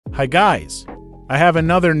Hi guys, I have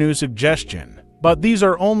another new suggestion, but these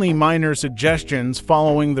are only minor suggestions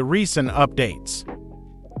following the recent updates.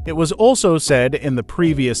 It was also said in the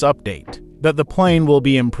previous update that the plane will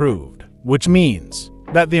be improved, which means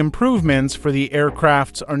that the improvements for the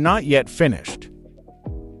aircrafts are not yet finished.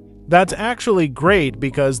 That's actually great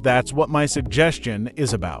because that's what my suggestion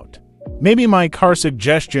is about. Maybe my car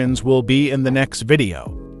suggestions will be in the next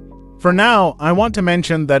video. For now, I want to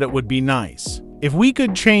mention that it would be nice if we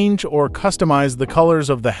could change or customize the colors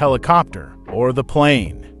of the helicopter or the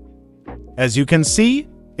plane. As you can see,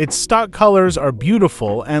 its stock colors are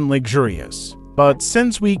beautiful and luxurious, but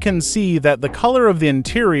since we can see that the color of the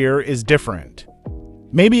interior is different,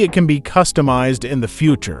 maybe it can be customized in the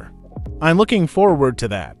future. I'm looking forward to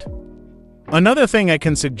that. Another thing I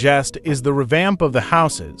can suggest is the revamp of the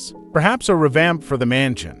houses, perhaps a revamp for the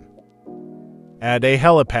mansion. Add a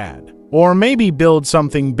helipad, or maybe build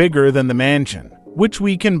something bigger than the mansion, which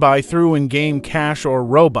we can buy through in-game cash or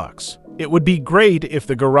Robux. It would be great if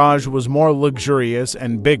the garage was more luxurious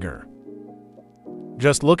and bigger.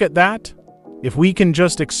 Just look at that. If we can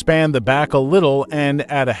just expand the back a little and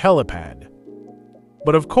add a helipad.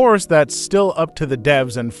 But of course, that's still up to the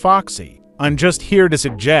devs and Foxy. I'm just here to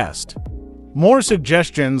suggest. More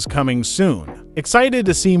suggestions coming soon. Excited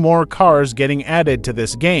to see more cars getting added to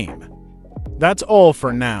this game. That's all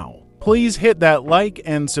for now. Please hit that like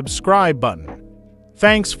and subscribe button.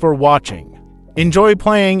 Thanks for watching. Enjoy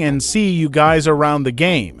playing and see you guys around the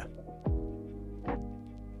game.